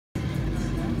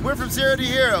We're from Zero to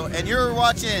Hero, and you're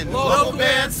watching Local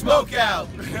Band Smokeout.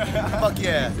 Fuck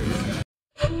yeah.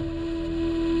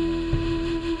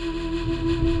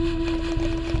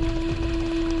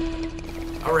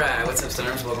 Alright, what's up,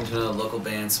 Stoners? Welcome to another Local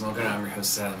Band Smokeout. I'm your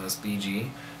host, Saddamose BG.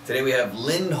 Today we have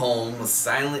Lindholm with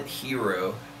Silent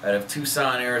Hero out of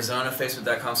Tucson, Arizona.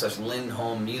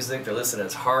 Facebook.com/Lindholm Music. They're listed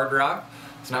as hard rock.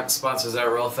 So knock the sponsors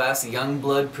out real fast.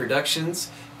 Youngblood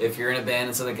Productions. If you're in a band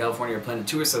in Southern California or planning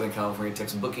to tour Southern California,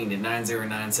 text booking to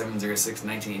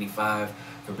 909-706-1985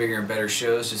 for bigger and better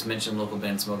shows. Just mention Local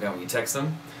Band Smokeout when you text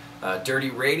them. Dirty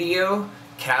Radio,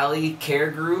 Cali Care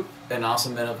Group, and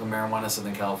also Medical Marijuana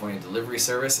Southern California Delivery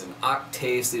Service, and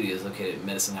Octave Studios located in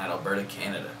Medicine Hat, Alberta,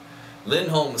 Canada.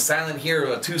 Lindholm, Silent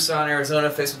Hero, Tucson,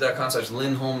 Arizona.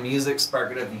 Facebook.com/Lindholm Music.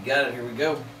 Spark it up, you got it. Here we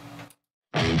go.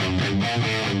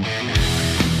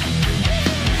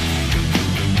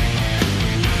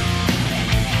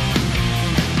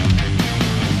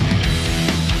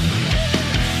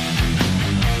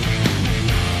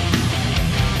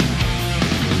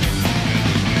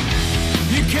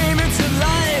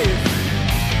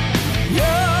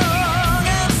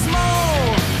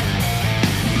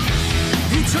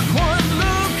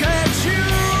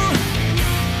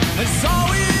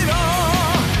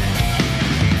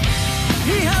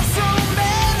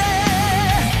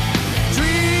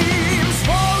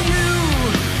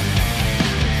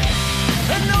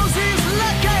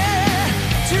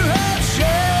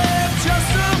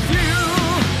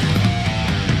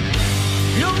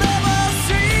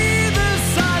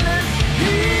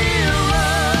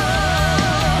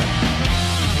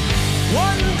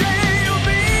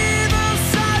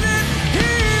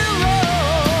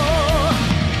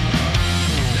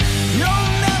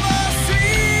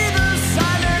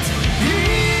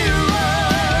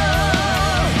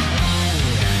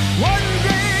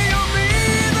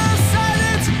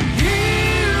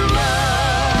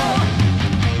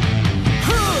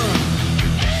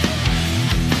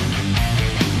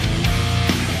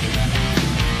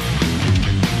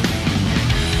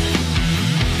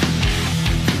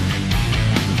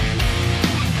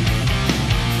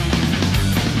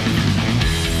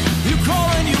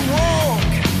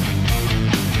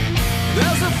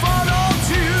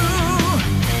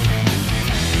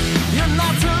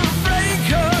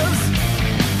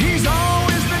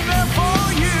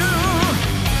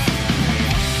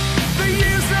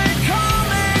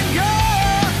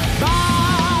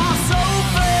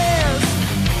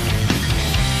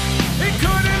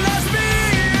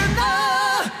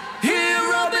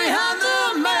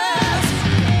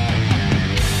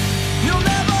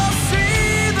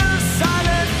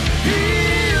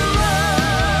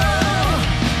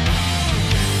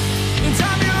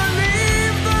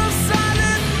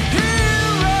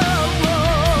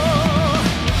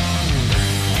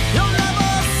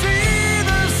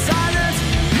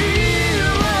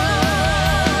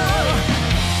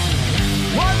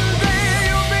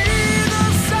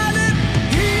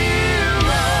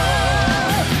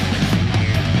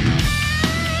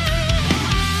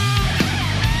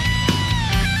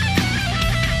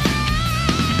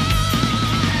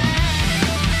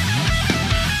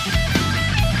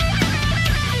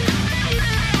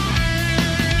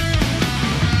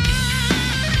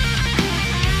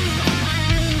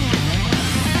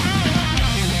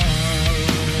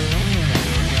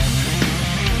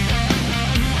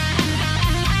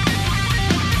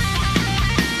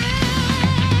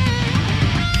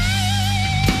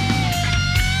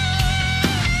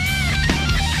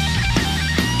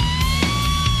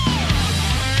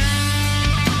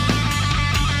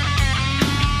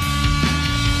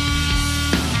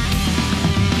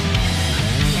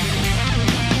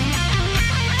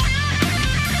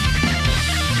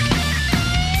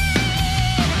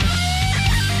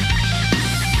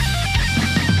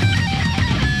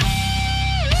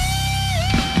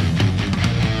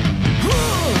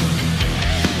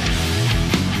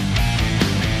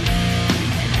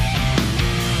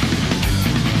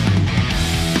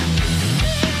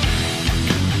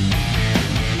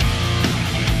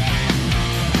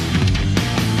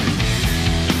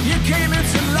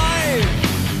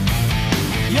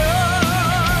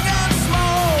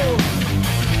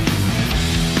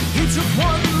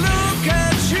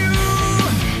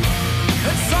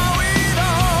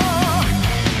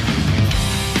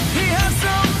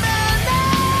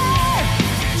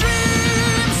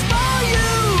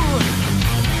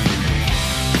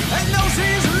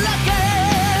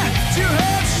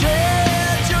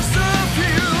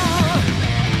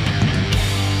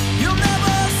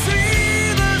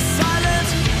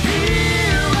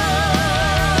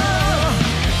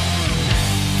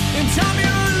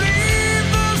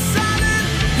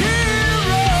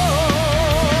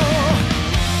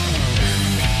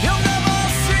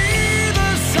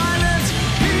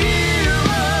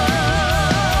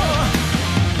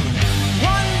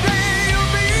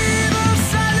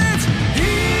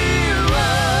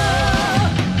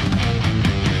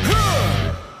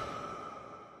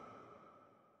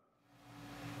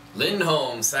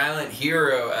 Lindholm, Silent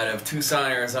Hero out of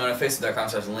Tucson, Arizona.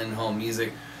 Facebook.com/Lindholm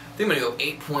Music. I think I'm gonna go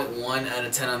 8.1 out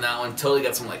of 10 on that one. Totally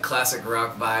got some like classic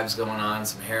rock vibes going on,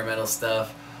 some hair metal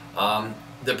stuff.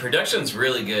 The production's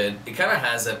really good. It kind of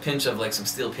has a pinch of like some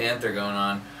Steel Panther going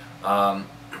on.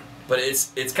 But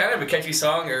it's kind of a catchy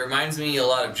song. It reminds me a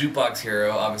lot of Jukebox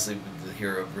Hero, obviously with the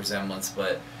hero resemblance,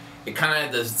 but it kind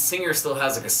of, the singer still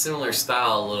has like a similar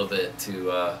style a little bit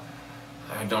to,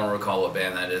 I don't recall what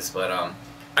band that is, but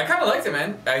I kind of liked it,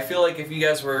 man. I feel like if you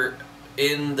guys were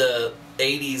in the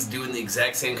 80s doing the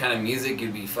exact same kind of music,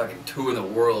 you'd be fucking touring the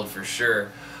world for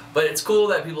sure. But it's cool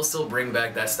that people still bring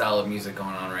back that style of music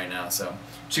going on right now, so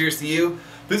cheers to you.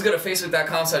 Please go to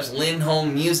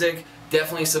Facebook.com/Lindholm Music.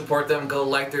 Definitely support them. Go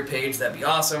like their page. That'd be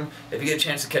awesome. If you get a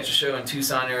chance to catch a show in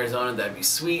Tucson, Arizona, that'd be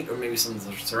sweet. Or maybe some of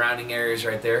the surrounding areas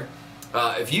right there.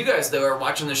 If you guys, though, are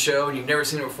watching the show and you've never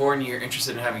seen it before and you're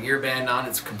interested in having your band on,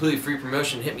 it's completely free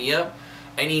promotion. Hit me up.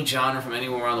 Any genre from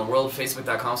anywhere around the world.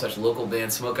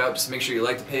 Facebook.com/localbandsmokeout. Just make sure you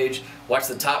like the page. Watch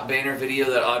the top banner video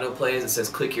that auto plays. It says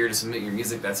click here to submit your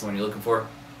music. That's the one you're looking for.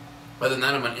 Other than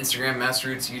that, I'm on Instagram,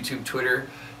 Masterroots, YouTube, Twitter,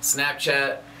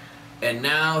 Snapchat, and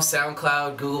now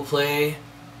SoundCloud, Google Play,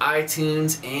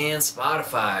 iTunes, and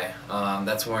Spotify.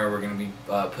 That's where we're going to be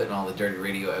putting all the Dirty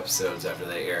Radio episodes after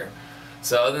they air.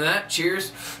 So other than that,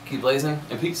 cheers, keep blazing,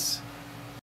 and peace.